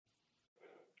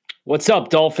What's up,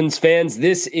 Dolphins fans?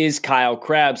 This is Kyle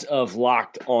Krabs of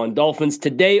Locked On Dolphins.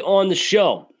 Today on the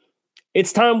show,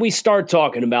 it's time we start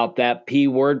talking about that P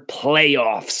word,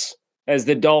 playoffs, as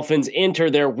the Dolphins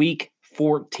enter their Week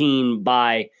 14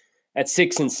 bye at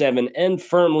 6-7 and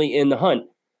firmly in the hunt.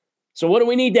 So what do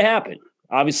we need to happen?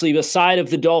 Obviously, aside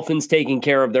of the Dolphins taking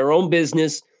care of their own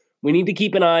business, we need to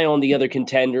keep an eye on the other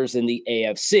contenders in the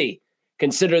AFC.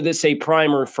 Consider this a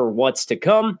primer for what's to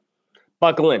come.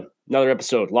 Buckle in. Another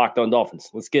episode, Locked On Dolphins.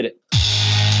 Let's get it.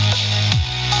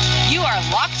 You are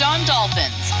Locked On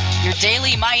Dolphins, your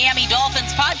daily Miami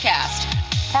Dolphins podcast.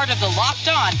 Part of the Locked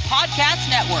On Podcast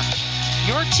Network,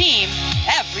 your team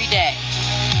every day.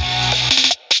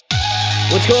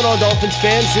 What's going on, Dolphins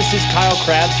fans? This is Kyle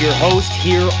Krabs, your host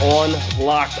here on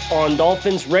Locked On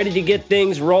Dolphins. Ready to get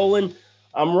things rolling.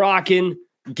 I'm rocking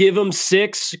Give 'em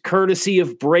 6, courtesy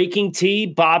of Breaking T,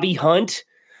 Bobby Hunt.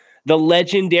 The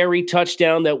legendary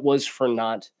touchdown that was for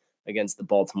naught against the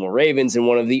Baltimore Ravens in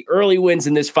one of the early wins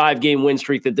in this 5-game win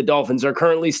streak that the Dolphins are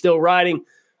currently still riding.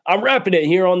 I'm wrapping it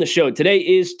here on the show. Today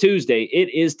is Tuesday.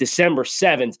 It is December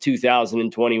 7th,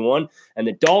 2021, and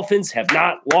the Dolphins have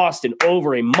not lost in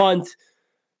over a month.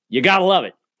 You gotta love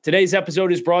it. Today's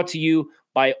episode is brought to you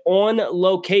by On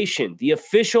Location, the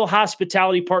official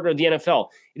hospitality partner of the NFL.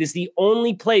 It is the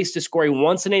only place to score a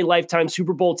once-in-a-lifetime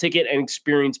Super Bowl ticket and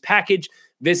experience package.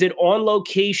 Visit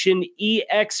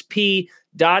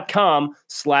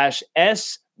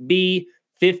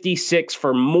onlocationexp.com/SB56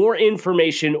 for more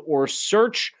information or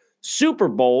search Super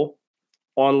Bowl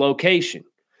On Location.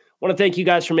 I want to thank you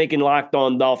guys for making Locked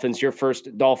On Dolphins your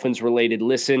first Dolphins-related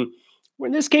listen. Or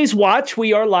in this case, watch.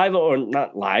 We are live, or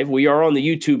not live. We are on the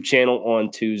YouTube channel on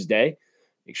Tuesday.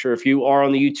 Make sure if you are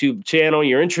on the YouTube channel,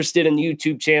 you're interested in the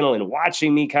YouTube channel and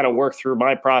watching me kind of work through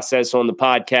my process on the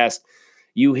podcast,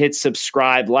 you hit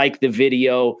subscribe, like the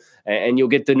video, and you'll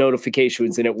get the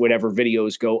notifications in it whenever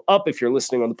videos go up. If you're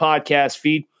listening on the podcast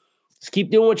feed, just keep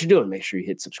doing what you're doing. Make sure you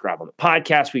hit subscribe on the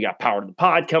podcast. We got Power to the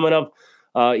Pod coming up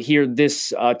here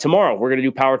this tomorrow. We're going to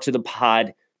do Power to the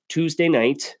Pod Tuesday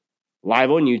night, live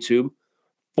on YouTube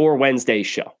for Wednesday's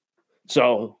show.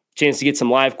 So chance to get some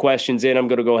live questions in. I'm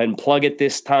going to go ahead and plug it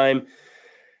this time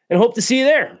and hope to see you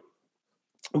there.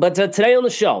 But today on the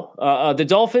show, the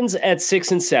Dolphins at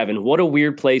 6-7. What a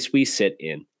weird place we sit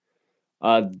in.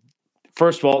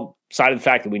 First of all, aside of the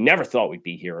fact that we never thought we'd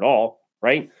be here at all,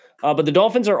 right? But the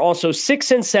Dolphins are also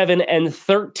 6-7 and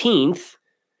 13th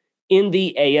in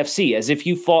the AFC. As if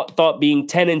you thought being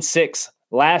 10-6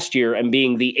 last year and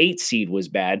being the 8th seed was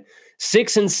bad.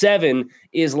 6-7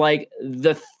 is like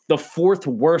the fourth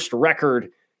worst record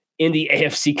in the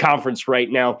AFC conference right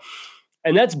now.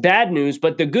 And that's bad news.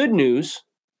 But the good news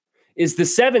is the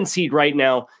 7 seed right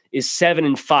now is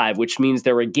 7-5, which means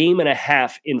they're a game and a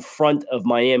half in front of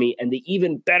Miami. And the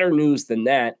even better news than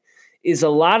that is a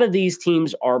lot of these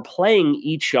teams are playing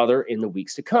each other in the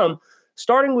weeks to come,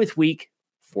 starting with week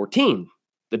 14.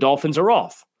 The Dolphins are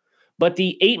off. But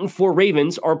the 8-4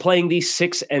 Ravens are playing the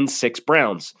 6-6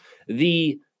 Browns.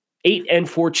 The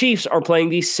 8-4 Chiefs are playing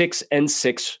the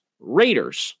 6-6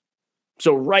 Raiders.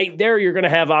 So right there, you're going to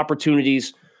have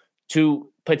opportunities to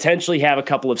potentially have a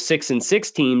couple of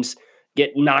 6-6 teams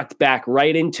get knocked back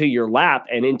right into your lap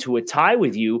and into a tie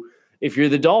with you if you're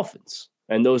the Dolphins.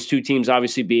 And those two teams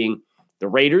obviously being the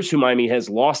Raiders, who Miami has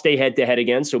lost a head-to-head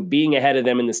against, so being ahead of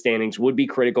them in the standings would be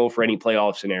critical for any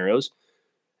playoff scenarios,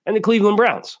 and the Cleveland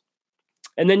Browns.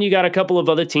 And then you got a couple of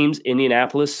other teams.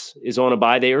 Indianapolis is on a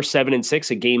bye. They are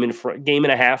 7-6, a game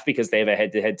and a half because they have a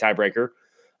head-to-head tiebreaker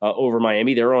over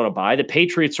Miami. They're on a bye. The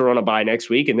Patriots are on a bye next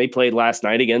week, and they played last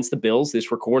night against the Bills.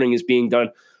 This recording is being done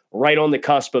right on the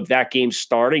cusp of that game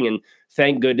starting, and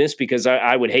thank goodness, because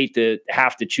I would hate to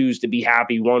have to choose to be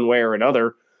happy one way or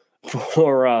another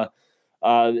for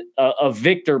a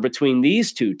victor between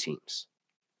these two teams.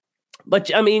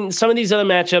 But, I mean, some of these other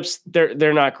matchups,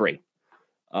 they're not great.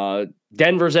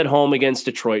 Denver's at home against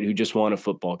Detroit, who just won a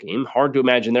football game. Hard to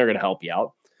imagine they're going to help you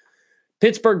out.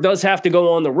 Pittsburgh does have to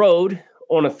go on the road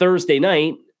on a Thursday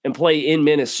night and play in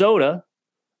Minnesota.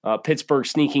 Pittsburgh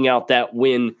sneaking out that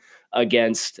win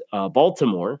against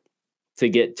Baltimore to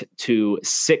get to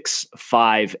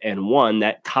 6-5-1.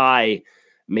 That tie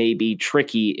may be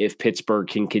tricky if Pittsburgh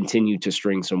can continue to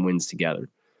string some wins together.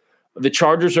 The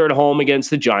Chargers are at home against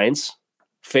the Giants.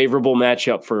 Favorable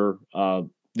matchup for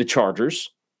the Chargers.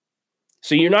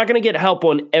 So you're not going to get help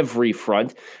on every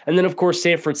front. And then, of course,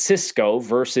 San Francisco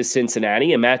versus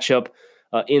Cincinnati, a matchup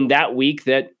in that week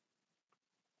that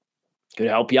could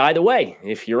help you either way.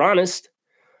 If you're honest,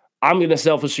 I'm going to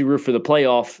selfishly root for the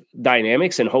playoff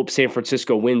dynamics and hope San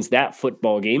Francisco wins that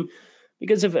football game,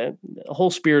 because if the whole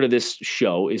spirit of this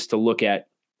show is to look at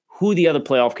who the other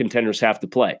playoff contenders have to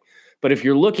play. But if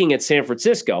you're looking at San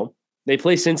Francisco, they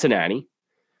play Cincinnati,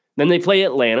 then they play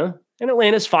Atlanta, and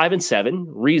Atlanta's 5-7,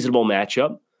 reasonable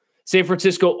matchup. San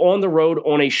Francisco on the road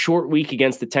on a short week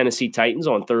against the Tennessee Titans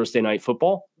on Thursday Night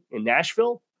Football in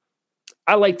Nashville.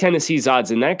 I like Tennessee's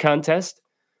odds in that contest.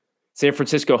 San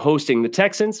Francisco hosting the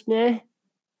Texans, meh.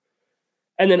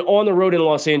 And then on the road in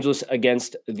Los Angeles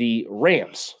against the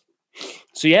Rams.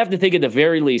 So you have to think at the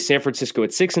very least, San Francisco at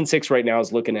 6-6 right now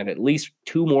is looking at least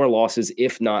 2 more losses,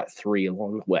 if not 3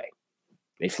 along the way.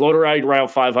 They float right around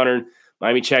 500.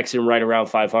 Miami checks in right around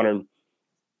 500.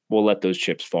 We'll let those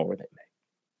chips fall where they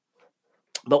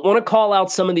may. But want to call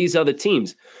out some of these other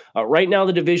teams. Right now,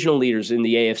 the divisional leaders in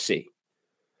the AFC.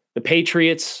 The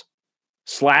Patriots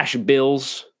 /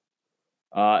 Bills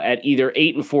at either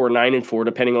 8-4 or 9-4,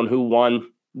 depending on who won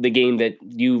the game that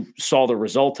you saw the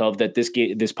result of, that this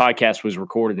podcast was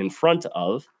recorded in front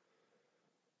of.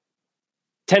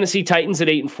 Tennessee Titans at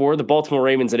 8-4, the Baltimore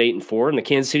Ravens at 8-4, and the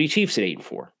Kansas City Chiefs at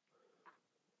 8-4.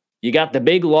 You got the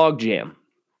big log jam.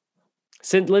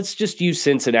 Let's just use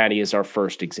Cincinnati as our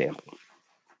first example.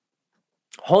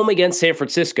 Home against San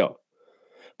Francisco.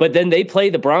 But then they play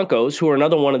the Broncos, who are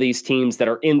another one of these teams that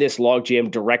are in this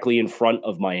logjam directly in front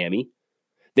of Miami.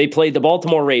 They play the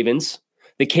Baltimore Ravens,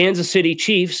 the Kansas City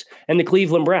Chiefs, and the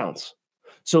Cleveland Browns.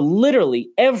 So literally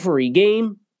every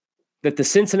game that the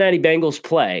Cincinnati Bengals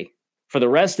play for the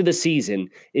rest of the season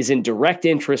is in direct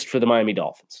interest for the Miami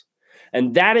Dolphins.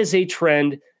 And that is a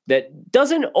trend that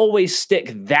doesn't always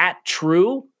stick that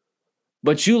true,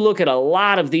 but you look at a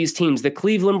lot of these teams, the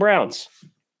Cleveland Browns,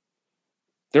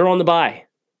 they're on the bye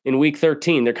in week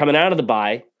 13. They're coming out of the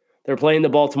bye. They're playing the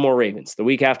Baltimore Ravens. The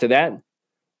week after that,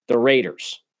 the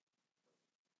Raiders.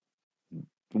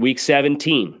 Week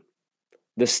 17,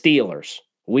 the Steelers.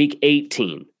 Week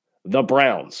 18, the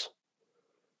Browns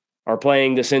are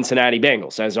playing the Cincinnati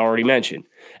Bengals, as already mentioned.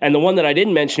 And the one that I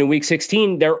didn't mention in week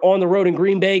 16, they're on the road in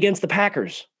Green Bay against the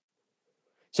Packers.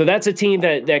 So that's a team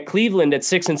that Cleveland at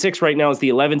 6-6 right now is the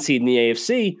 11th seed in the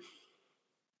AFC.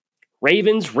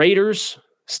 Ravens, Raiders,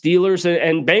 Steelers,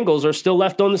 and Bengals are still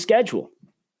left on the schedule.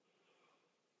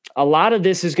 A lot of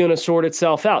this is going to sort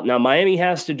itself out. Now, Miami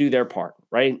has to do their part,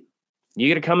 right? You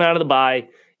got to come out of the bye.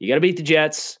 You got to beat the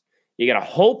Jets. You got to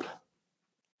hope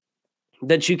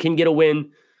that you can get a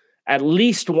win, at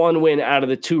least one win out of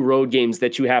the 2 road games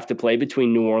that you have to play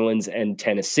between New Orleans and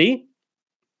Tennessee.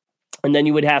 And then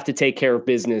you would have to take care of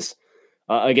business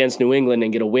against New England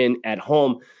and get a win at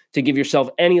home to give yourself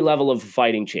any level of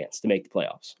fighting chance to make the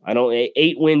playoffs.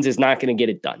 8 wins is not going to get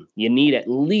it done. You need at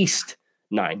least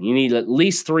 9. You need at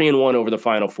least 3-1 over the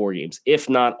final 4 games, if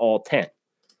not all 10.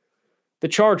 The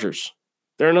Chargers,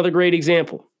 they're another great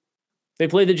example. They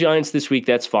play the Giants this week,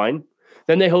 that's fine.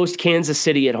 Then they host Kansas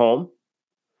City at home.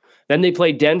 Then they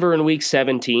play Denver in week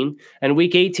 17, and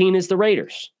week 18 is the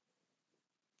Raiders.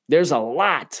 There's a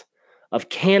lot of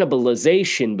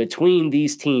cannibalization between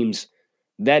these teams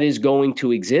that is going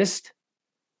to exist.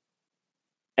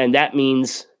 And that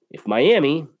means if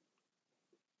Miami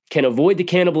can avoid the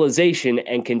cannibalization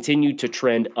and continue to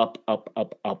trend up,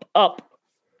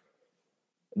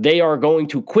 they are going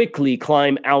to quickly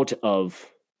climb out of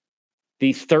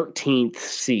the 13th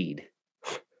seed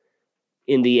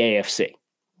in the AFC.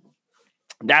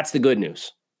 That's the good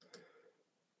news.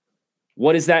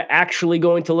 What is that actually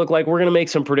going to look like? We're going to make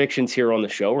some predictions here on the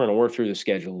show. We're going to work through the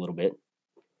schedule a little bit.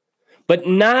 But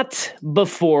not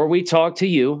before we talk to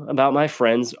you about my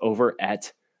friends over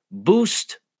at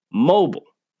Boost Mobile.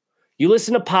 You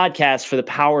listen to podcasts for the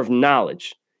power of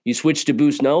knowledge. You switch to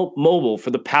Boost Mobile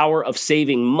for the power of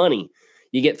saving money.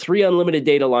 You get 3 unlimited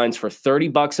data lines for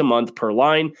 $30 a month per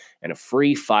line and a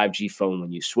free 5G phone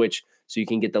when you switch, so you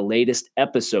can get the latest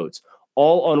episodes.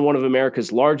 All on one of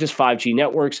America's largest 5G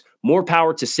networks. More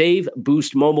power to save.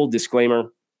 Boost Mobile.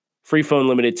 Disclaimer: free phone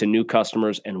limited to new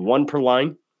customers and 1 per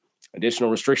line. Additional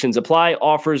restrictions apply.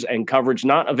 Offers and coverage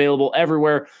not available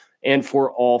everywhere and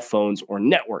for all phones or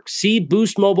networks. See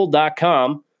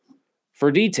boostmobile.com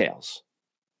for details.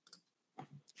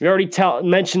 We already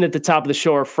mentioned at the top of the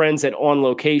show our friends at On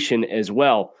Location as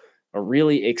well. A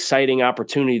really exciting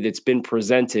opportunity that's been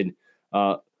presented.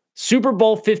 Super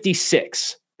Bowl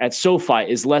 56 at SoFi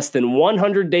is less than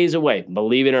 100 days away,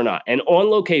 believe it or not. And On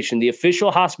Location, the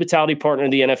official hospitality partner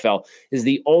of the NFL, is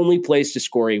the only place to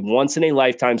score a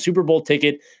once-in-a-lifetime Super Bowl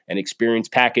ticket and experience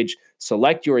package.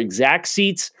 Select your exact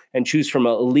seats and choose from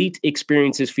elite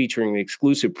experiences featuring an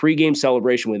exclusive pregame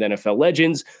celebration with NFL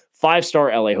legends,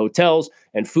 5-star LA hotels,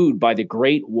 and food by the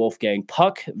great Wolfgang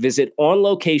Puck. Visit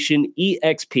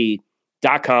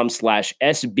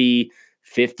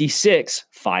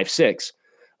onlocationexp.com/SB5656.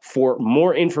 For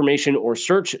more information or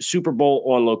search Super Bowl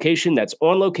On Location, that's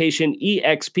On Location,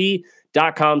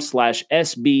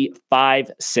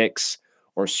 exp.com/SB56,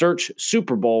 or search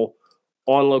Super Bowl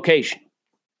On Location.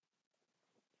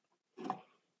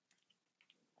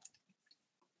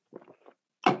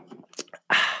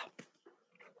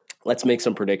 Let's make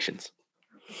some predictions.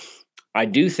 I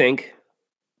do think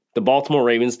the Baltimore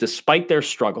Ravens, despite their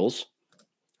struggles,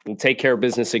 will take care of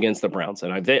business against the Browns.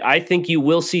 And I think you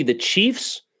will see the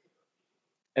Chiefs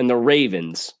and the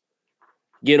Ravens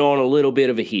get on a little bit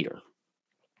of a heater.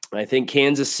 I think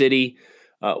Kansas City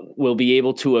will be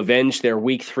able to avenge their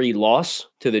Week 3 loss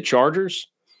to the Chargers.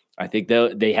 I think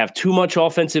they have too much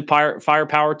offensive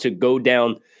firepower to go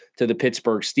down to the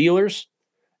Pittsburgh Steelers.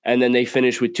 And then they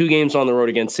finish with 2 games on the road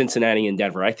against Cincinnati and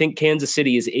Denver. I think Kansas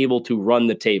City is able to run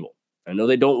the table. I know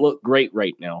they don't look great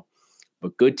right now,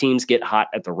 but good teams get hot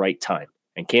at the right time.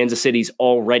 And Kansas City's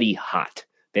already hot.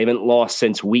 They haven't lost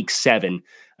since Week 7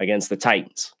 against the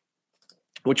Titans,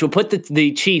 which will put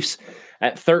the Chiefs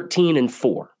at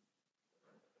 13-4.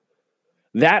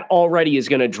 That already is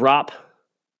going to drop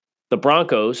the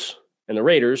Broncos and the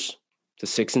Raiders to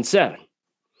 6-7.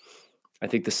 I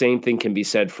think the same thing can be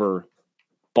said for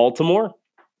Baltimore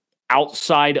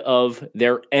outside of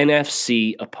their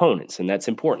NFC opponents. And that's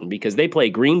important because they play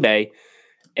Green Bay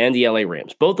and the LA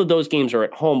Rams. Both of those games are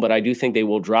at home, but I do think they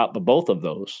will drop both of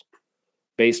those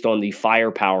based on the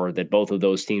firepower that both of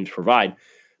those teams provide.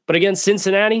 But against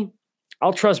Cincinnati,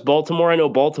 I'll trust Baltimore. I know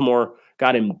Baltimore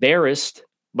got embarrassed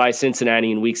by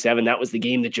Cincinnati in Week 7. That was the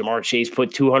game that Jamar Chase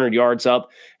put 200 yards up,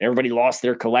 and everybody lost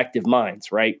their collective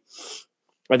minds, right?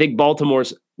 I think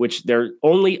Baltimore's, which their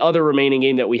only other remaining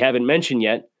game that we haven't mentioned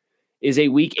yet, is a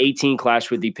Week 18 clash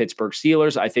with the Pittsburgh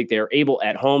Steelers. I think they are able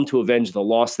at home to avenge the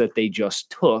loss that they just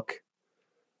took,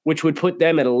 which would put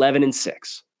them at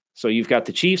 11-6. So you've got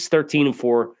the Chiefs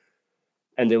 13-4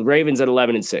 and the Ravens at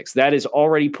 11-6. That is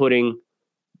already putting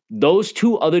those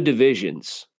 2 other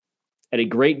divisions at a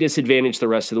great disadvantage the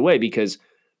rest of the way because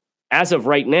as of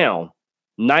right now,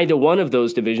 neither one of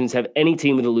those divisions have any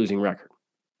team with a losing record.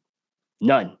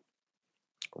 None.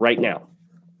 Right now.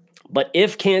 But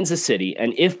if Kansas City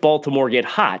and if Baltimore get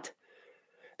hot,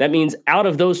 that means out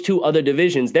of those 2 other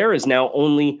divisions, there is now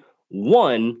only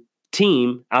one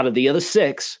team out of the other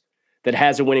 6 that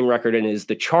has a winning record, and it is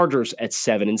the Chargers at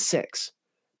 7-6.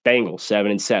 Bengals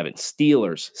 7-7.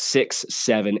 Steelers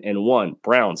 6-7-1.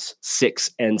 Browns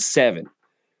 6-7.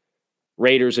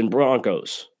 Raiders and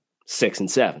Broncos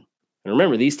 6-7. And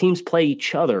remember, these teams play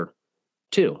each other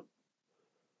too.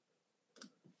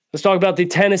 Let's talk about the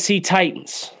Tennessee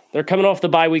Titans. They're coming off the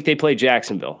bye week. They play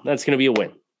Jacksonville. That's going to be a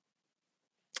win.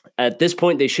 At this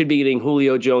point, they should be getting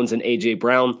Julio Jones and A.J.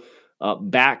 Brown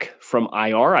back from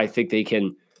IR. I think they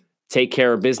can take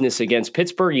care of business against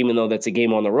Pittsburgh, even though that's a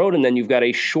game on the road. And then you've got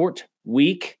a short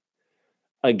week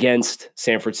against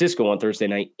San Francisco on Thursday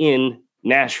night in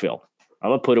Nashville. I'm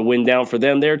going to put a win down for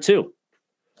them there too.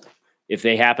 If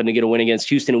they happen to get a win against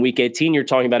Houston in Week 18, you're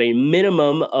talking about a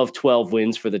minimum of 12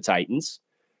 wins for the Titans.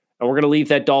 And we're going to leave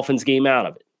that Dolphins game out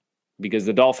of it because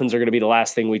the Dolphins are going to be the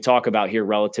last thing we talk about here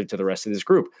relative to the rest of this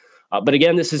group. But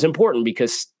again, this is important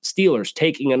because Steelers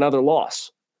taking another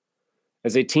loss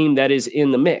as a team that is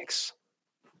in the mix,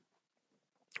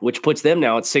 which puts them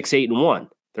now at 6-8-1.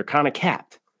 They're kind of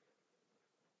capped.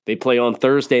 They play on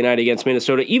Thursday night against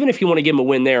Minnesota. Even if you want to give them a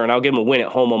win there, and I'll give them a win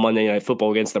at home on Monday Night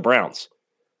Football against the Browns.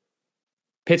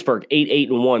 Pittsburgh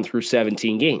 8-8-1 through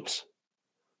 17 games.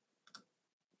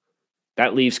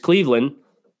 That leaves Cleveland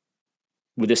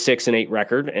with a 6-8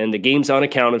 record, and the game's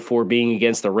unaccounted for being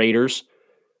against the Raiders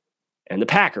and the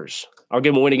Packers. I'll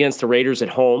give them a win against the Raiders at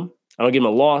home. I'll give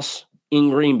them a loss in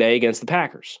Green Bay against the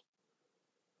Packers.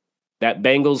 That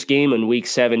Bengals game in Week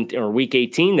 7 or Week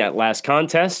 18, that last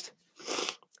contest,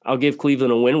 I'll give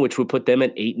Cleveland a win, which would put them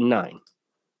at 8-9.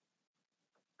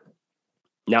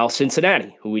 Now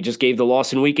Cincinnati, who we just gave the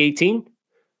loss in Week 18,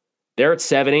 they're at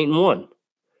 7-8-1.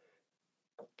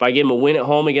 If I give them a win at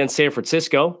home against San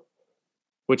Francisco,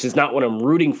 which is not what I'm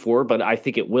rooting for, but I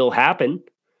think it will happen,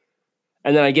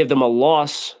 and then I give them a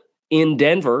loss in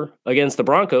Denver against the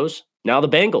Broncos, now the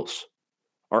Bengals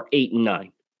are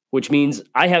 8-9, which means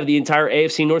I have the entire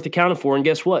AFC North accounted for, and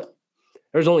guess what?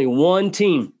 There's only one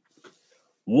team,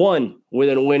 one with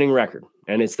a winning record,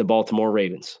 and it's the Baltimore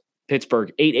Ravens.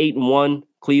 Pittsburgh 8-8-1,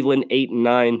 Cleveland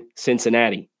 8-9,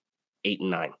 Cincinnati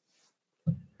 8-9.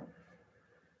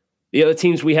 The other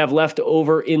teams we have left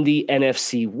over in the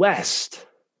NFC West.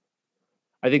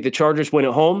 I think the Chargers win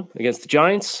at home against the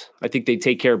Giants. I think they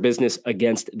take care of business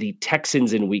against the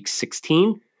Texans in Week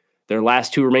 16. Their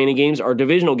last 2 remaining games are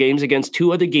divisional games against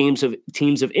 2 other teams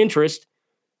of interest,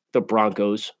 the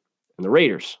Broncos and the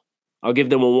Raiders. I'll give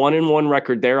them a 1-1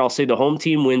 record there. I'll say the home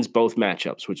team wins both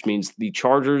matchups, which means the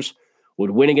Chargers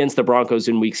would win against the Broncos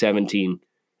in Week 17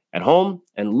 at home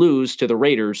and lose to the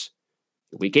Raiders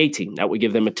in Week 18. That would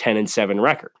give them a 10-7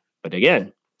 record. But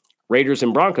again, Raiders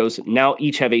and Broncos now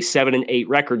each have a 7-8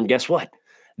 record, and guess what?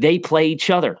 They play each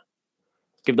other.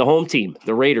 Give the home team,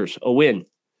 the Raiders, a win.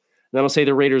 Then I'll say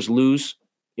the Raiders lose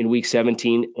in Week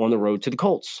 17 on the road to the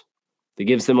Colts. That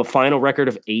gives them a final record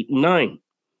of 8-9.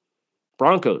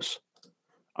 Broncos,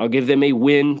 I'll give them a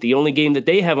win. The only game that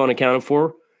they have unaccounted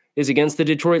for is against the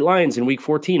Detroit Lions in Week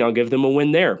 14. I'll give them a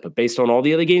win there. But based on all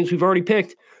the other games we've already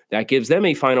picked, that gives them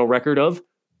a final record of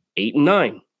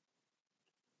 8-9.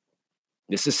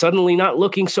 This is suddenly not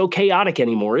looking so chaotic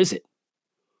anymore, is it?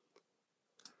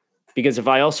 Because if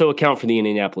I also account for the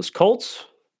Indianapolis Colts,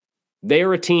 they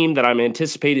are a team that I'm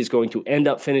anticipating is going to end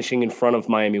up finishing in front of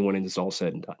Miami when it is all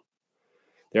said and done.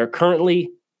 They're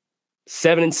currently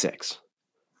 7-6.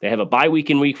 They have a bye week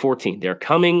in Week 14. They're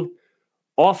coming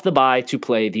off the bye to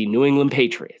play the New England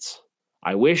Patriots.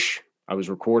 I wish I was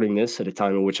recording this at a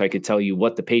time in which I could tell you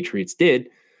what the Patriots did,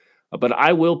 but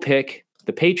I will pick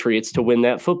the Patriots to win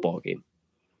that football game.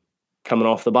 Coming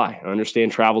off the bye. I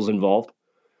understand travel's involved.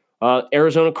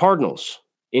 Arizona Cardinals.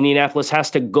 Indianapolis has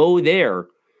to go there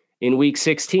in Week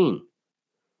 16.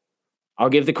 I'll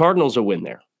give the Cardinals a win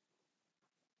there.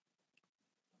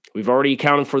 We've already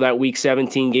accounted for that Week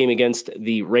 17 game against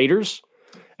the Raiders,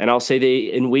 and I'll say they,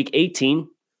 in Week 18,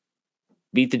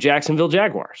 beat the Jacksonville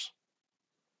Jaguars.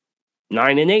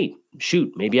 9-8.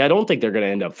 Shoot, maybe I don't think they're going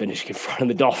to end up finishing in front of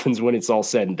the Dolphins when it's all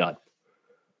said and done.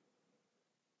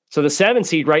 So the 7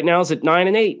 seed right now is at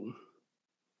 9-8.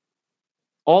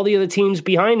 All the other teams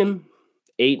behind him,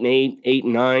 8-8,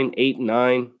 8-9,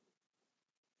 8-9,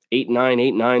 8-9,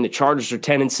 8-9. The Chargers are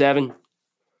 10-7.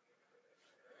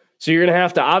 So you're going to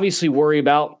have to obviously worry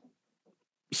about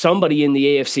somebody in the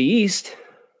AFC East.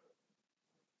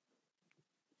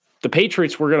 The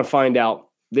Patriots, we're going to find out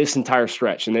this entire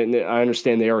stretch. And I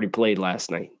understand they already played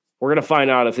last night. We're going to find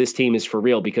out if this team is for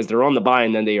real because they're on the bye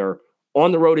and then they are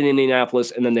on the road in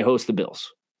Indianapolis and then they host the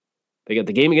Bills. They got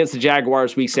the game against the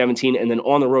Jaguars Week 17 and then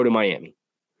on the road in Miami.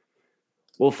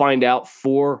 We'll find out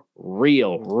for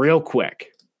real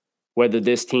quick whether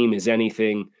this team is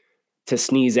anything to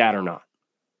sneeze at or not.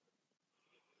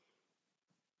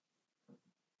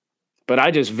 But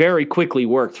I just very quickly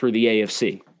worked through the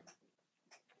AFC.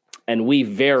 And we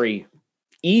very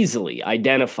easily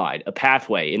identified a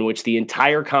pathway in which the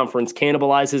entire conference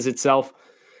cannibalizes itself.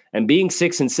 And being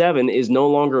 6-7 is no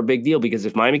longer a big deal because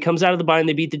if Miami comes out of the bye and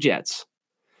they beat the Jets,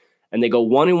 and they go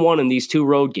 1-1 in these 2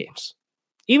 road games,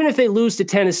 even if they lose to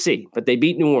Tennessee, but they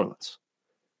beat New Orleans,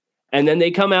 and then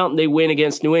they come out and they win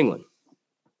against New England,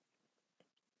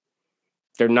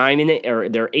 they're 9-8, or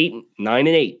they're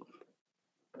 9-8.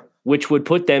 Which would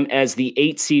put them as the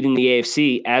 8th seed in the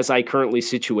AFC as I currently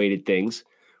situated things,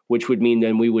 which would mean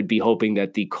then we would be hoping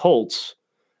that the Colts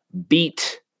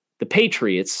beat the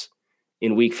Patriots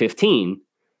in Week 15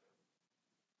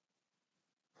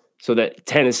 so that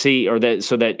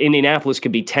so that Indianapolis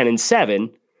could be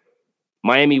 10-7.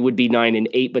 Miami would be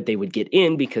 9-8, but they would get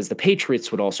in because the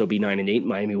Patriots would also be 9-8.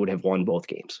 Miami would have won both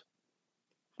games.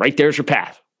 Right there's your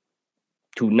path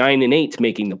to 9-8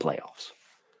 making the playoffs.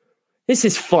 This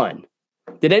is fun.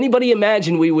 Did anybody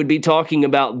imagine we would be talking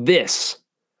about this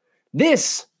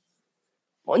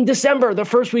on December, the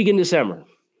first week in December?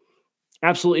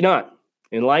 Absolutely not.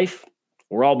 In life,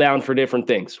 we're all bound for different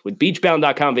things. With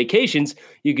beachbound.com vacations,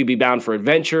 you could be bound for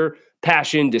adventure,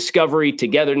 passion, discovery,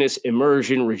 togetherness,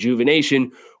 immersion,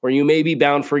 rejuvenation, or you may be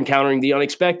bound for encountering the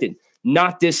unexpected.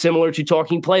 Not dissimilar to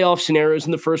talking playoff scenarios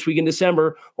in the first week in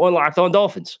December on Locked On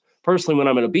Dolphins. Personally, when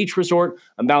I'm at a beach resort,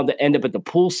 I'm bound to end up at the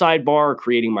poolside bar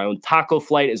creating my own taco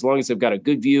flight. As long as I've got a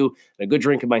good view and a good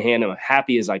drink in my hand, I'm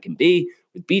happy as I can be.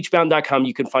 With beachbound.com,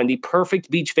 you can find the perfect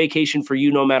beach vacation for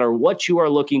you no matter what you are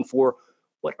looking for.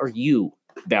 What are you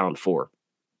bound for?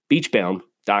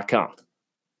 Beachbound.com.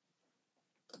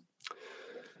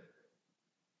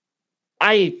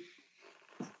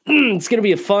 It's going to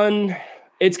be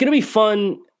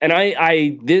fun. And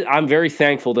I'm very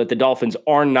thankful that the Dolphins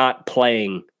are not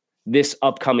playing this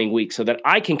upcoming week so that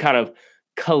I can kind of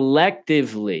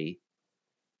collectively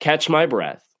catch my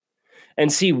breath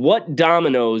and see what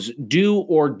dominoes do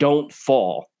or don't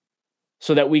fall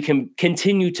so that we can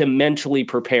continue to mentally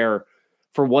prepare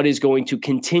for what is going to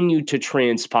continue to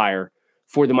transpire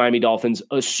for the Miami Dolphins,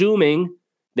 assuming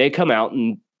they come out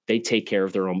and they take care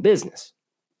of their own business.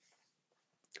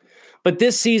 But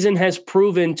this season has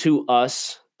proven to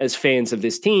us as fans of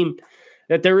this team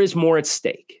that there is more at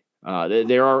stake.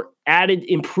 There are added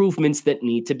improvements that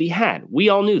need to be had. We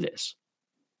all knew this.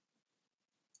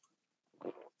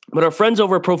 But our friends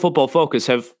over at Pro Football Focus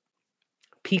have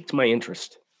piqued my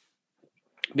interest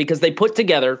because they put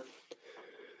together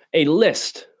a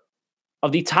list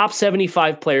of the top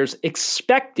 75 players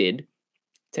expected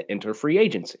to enter free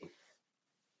agency.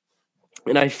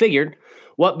 And I figured,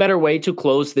 what better way to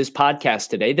close this podcast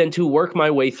today than to work my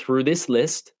way through this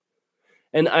list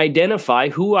and identify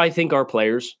who I think are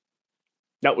players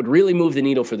that would really move the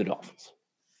needle for the Dolphins.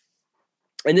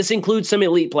 And this includes some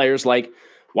elite players like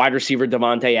wide receiver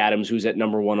Davante Adams, who's at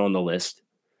number 1 on the list,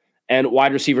 and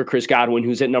wide receiver Chris Godwin,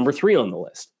 who's at number 3 on the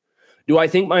list. Do I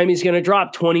think Miami's going to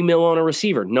drop $20 million on a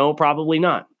receiver? No, probably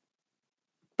not.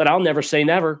 But I'll never say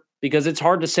never, because it's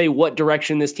hard to say what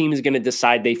direction this team is going to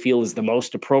decide they feel is the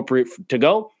most appropriate to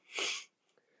go.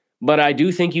 But I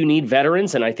do think you need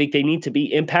veterans, and I think they need to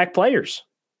be impact players.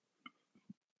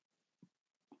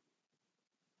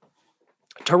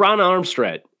 Teron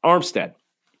Armstead,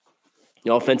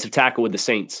 the offensive tackle with the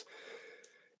Saints,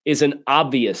 is an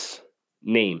obvious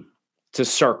name to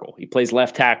circle. He plays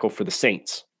left tackle for the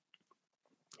Saints.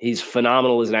 He's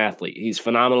phenomenal as an athlete. He's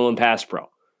phenomenal in pass pro.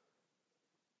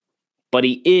 But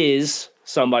he is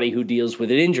somebody who deals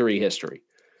with an injury history.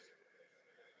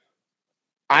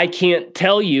 I can't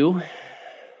tell you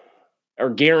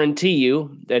or guarantee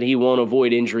you that he won't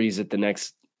avoid injuries at the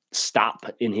next stop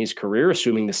in his career,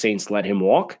 assuming the Saints let him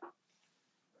walk.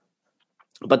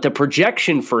 But the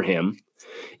projection for him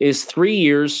is 3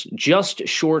 years, just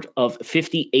short of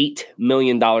 $58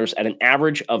 million at an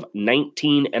average of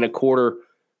 19.25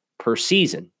 per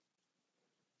season.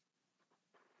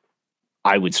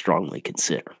 I would strongly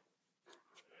consider.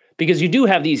 Because you do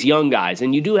have these young guys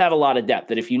and you do have a lot of depth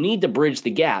that if you need to bridge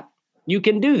the gap, you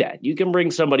can do that. You can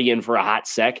bring somebody in for a hot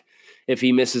sec if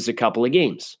he misses a couple of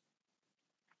games.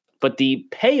 But the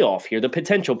payoff here, the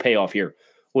potential payoff here,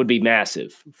 would be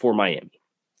massive for Miami.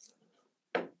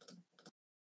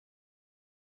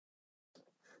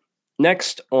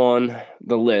 Next on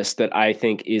the list that I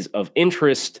think is of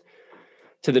interest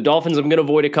to the Dolphins, I'm going to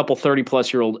avoid a couple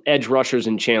 30-plus-year-old edge rushers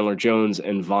in Chandler Jones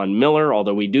and Von Miller,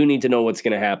 although we do need to know what's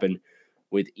going to happen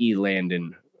with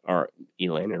Elandon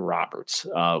Roberts,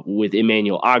 with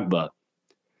Emmanuel Ogbah.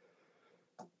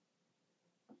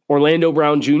 Orlando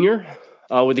Brown Jr.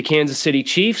 With the Kansas City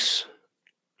Chiefs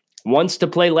wants to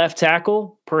play left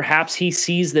tackle. Perhaps he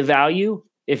sees the value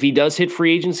if he does hit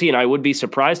free agency, and I would be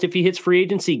surprised if he hits free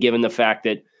agency given the fact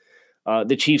that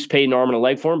the Chiefs paid an arm and a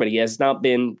leg for him, but he has not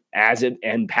been as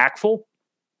impactful.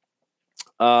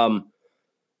 I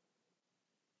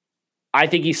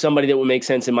think he's somebody that would make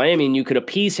sense in Miami, and you could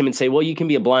appease him and say, well, you can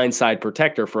be a blindside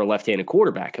protector for a left-handed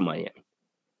quarterback in Miami.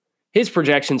 His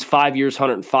projection's 5 years,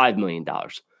 $105 million.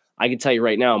 I can tell you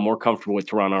right now, I'm more comfortable with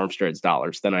Teron Armstead's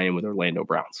dollars than I am with Orlando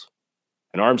Brown's.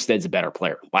 And Armstead's a better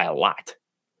player by a lot.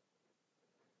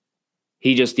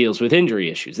 He just deals with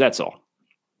injury issues, that's all.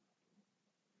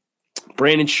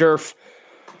 Brandon Scherff,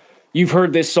 you've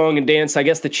heard this song and dance. I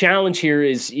guess the challenge here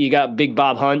is you got Big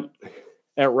Bob Hunt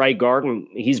at right guard, and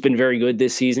he's been very good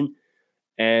this season.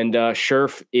 And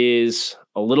Scherff is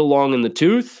a little long in the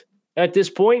tooth at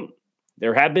this point.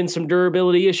 There have been some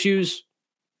durability issues.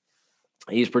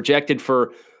 He's projected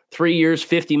for 3 years,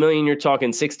 $50 million. You're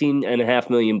talking $16.5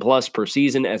 million plus per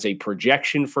season as a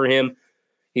projection for him.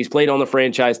 He's played on the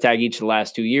franchise tag each of the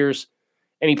last 2 years,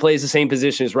 and he plays the same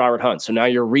position as Robert Hunt. So now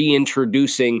you're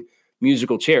reintroducing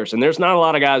musical chairs. And there's not a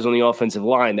lot of guys on the offensive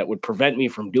line that would prevent me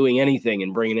from doing anything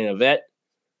and bringing in a vet.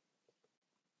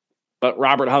 But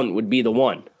Robert Hunt would be the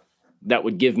one that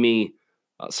would give me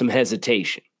some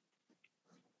hesitation.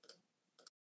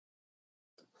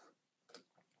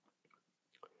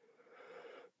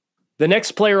 The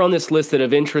next player on this list that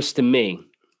of interest to me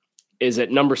is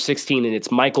at number 16, and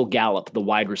it's Michael Gallup, the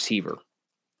wide receiver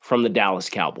from the Dallas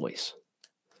Cowboys.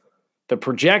 The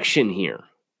projection here,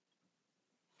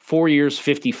 4 years,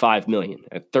 $55 million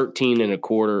at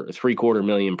 13.25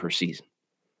 million per season.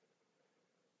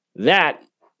 That,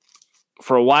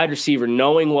 for a wide receiver,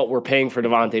 knowing what we're paying for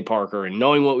Devontae Parker and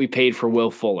knowing what we paid for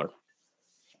Will Fuller,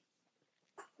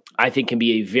 I think can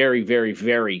be a very, very,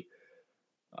 very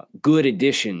good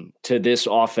addition to this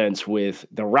offense with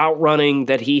the route running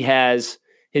that he has,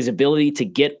 his ability to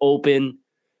get open.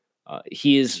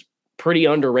 He is pretty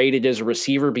underrated as a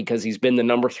receiver because he's been the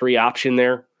number 3 option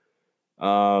there.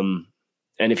 And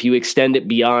if you extend it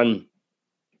beyond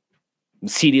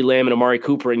CeeDee Lamb and Amari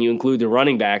Cooper and you include the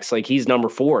running backs, like he's number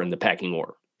 4 in the pecking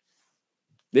order.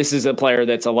 This is a player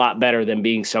that's a lot better than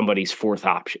being somebody's 4th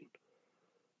option.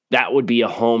 That would be a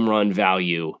home run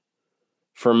value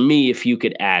for me if you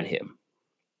could add him.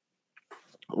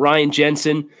 Ryan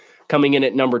Jensen coming in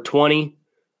at number 20.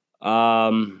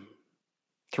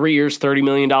 3 years, $30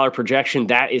 million projection.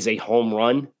 That is a home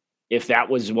run if that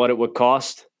was what it would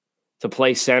cost to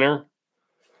play center.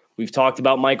 We've talked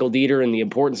about Michael Dieter and the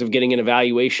importance of getting an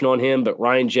evaluation on him, but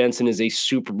Ryan Jensen is a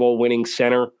Super Bowl winning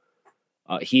center.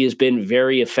 He has been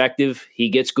very effective. He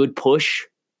gets good push.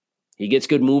 He gets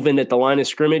good movement at the line of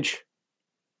scrimmage.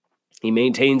 He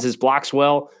maintains his blocks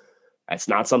well. That's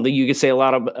not something you could say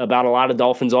about a lot of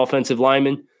Dolphins offensive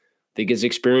linemen. I think his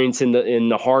experience in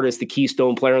the heart as the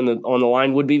keystone player on the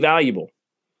line would be valuable.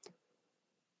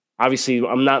 Obviously,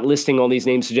 I'm not listing all these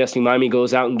names suggesting Miami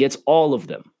goes out and gets all of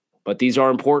them, but these are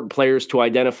important players to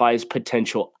identify as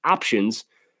potential options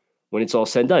when it's all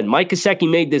said and done. Mike Gesicki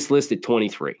made this list at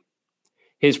 23.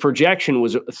 His projection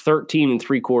was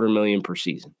 $13.75 million per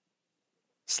season.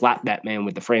 Slap that man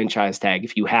with the franchise tag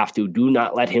if you have to. Do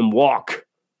not let him walk,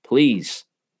 please.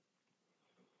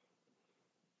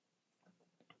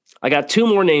 I got two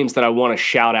more names that I want to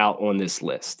shout out on this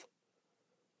list.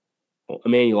 Well,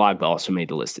 Emmanuel Ogbah also made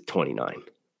the list at 29.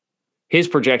 His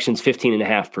projection's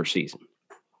 15.5 per season.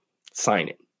 Sign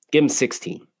it. Give him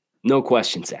 16. No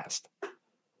questions asked.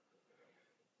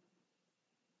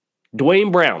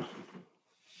 Dwayne Brown,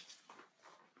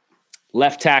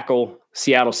 left tackle,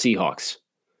 Seattle Seahawks.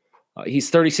 He's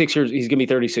 36 years. He's going to be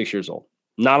 36 years old.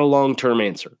 Not a long-term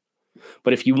answer.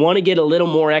 But if you want to get a little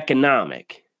more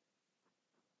economic,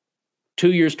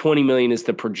 2 years, $20 million is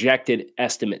the projected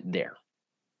estimate there.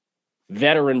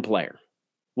 Veteran player.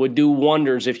 Would do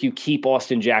wonders if you keep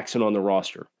Austin Jackson on the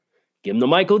roster. Give him the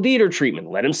Michael Dieter treatment.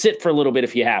 Let him sit for a little bit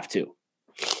if you have to.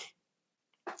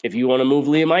 If you want to move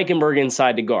Liam Eichenberg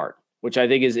inside to guard, which I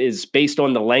think is based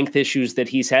on the length issues that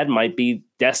he's had, might be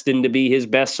destined to be his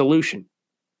best solution.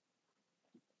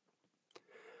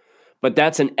 But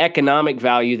that's an economic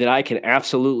value that I can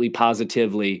absolutely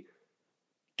positively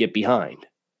get behind.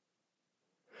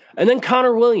 And then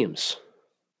Connor Williams.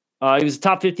 He was a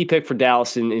top 50 pick for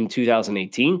Dallas in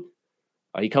 2018.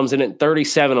 He comes in at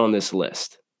 37 on this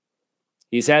list.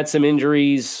 He's had some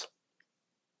injuries,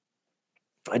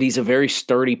 and he's a very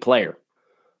sturdy player.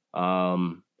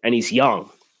 And he's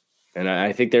young. And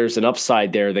I think there's an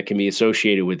upside there that can be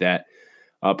associated with that.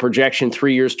 Projection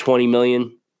 3 years, $20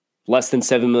 million, less than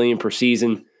 $7 million per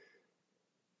season.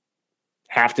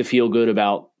 Have to feel good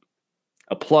about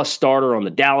a plus starter on the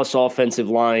Dallas offensive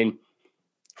line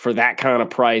for that kind of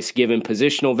price. Given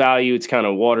positional value, it's kind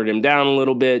of watered him down a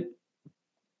little bit.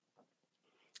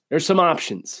 There's some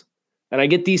options. And I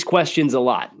get these questions a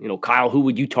lot. Kyle, who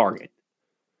would you target?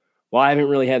 Well, I haven't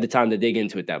really had the time to dig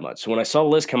into it that much. So when I saw the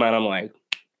list come out, I'm like,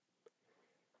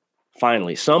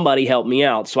 finally, somebody help me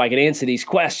out so I can answer these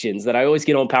questions that I always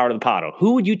get on Power to the Pod.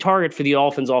 Who would you target for the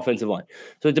Dolphins offensive line?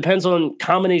 So it depends on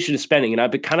combination of spending. And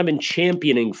I've been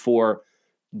championing for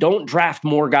don't draft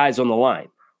more guys on the line.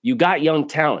 You got young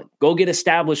talent. Go get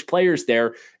established players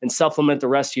there and supplement the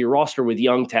rest of your roster with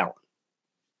young talent.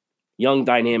 Young,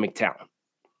 dynamic talent.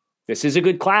 This is a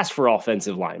good class for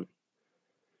offensive linemen.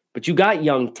 But you got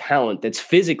young talent that's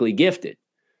physically gifted.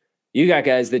 You got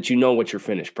guys that you know what your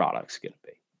finished product's going to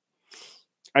be.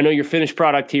 I know your finished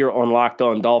product here on Locked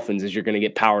On Dolphins is you're going to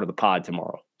get Power to the Pod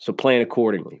tomorrow. So plan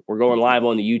accordingly. We're going live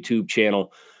on the YouTube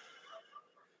channel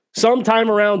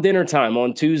sometime around dinner time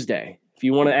on Tuesday. If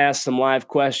you want to ask some live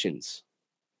questions,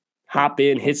 hop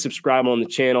in, hit subscribe on the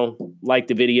channel, like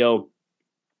the video.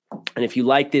 And if you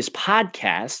like this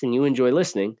podcast and you enjoy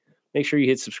listening, make sure you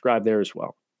hit subscribe there as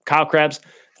well. Kyle Krabs,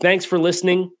 thanks for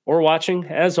listening or watching.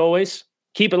 As always,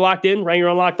 keep it locked in right here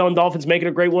on Locked On Dolphins. Make it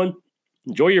a great one.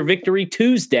 Enjoy your Victory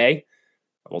Tuesday.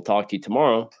 We'll talk to you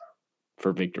tomorrow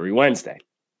for Victory Wednesday.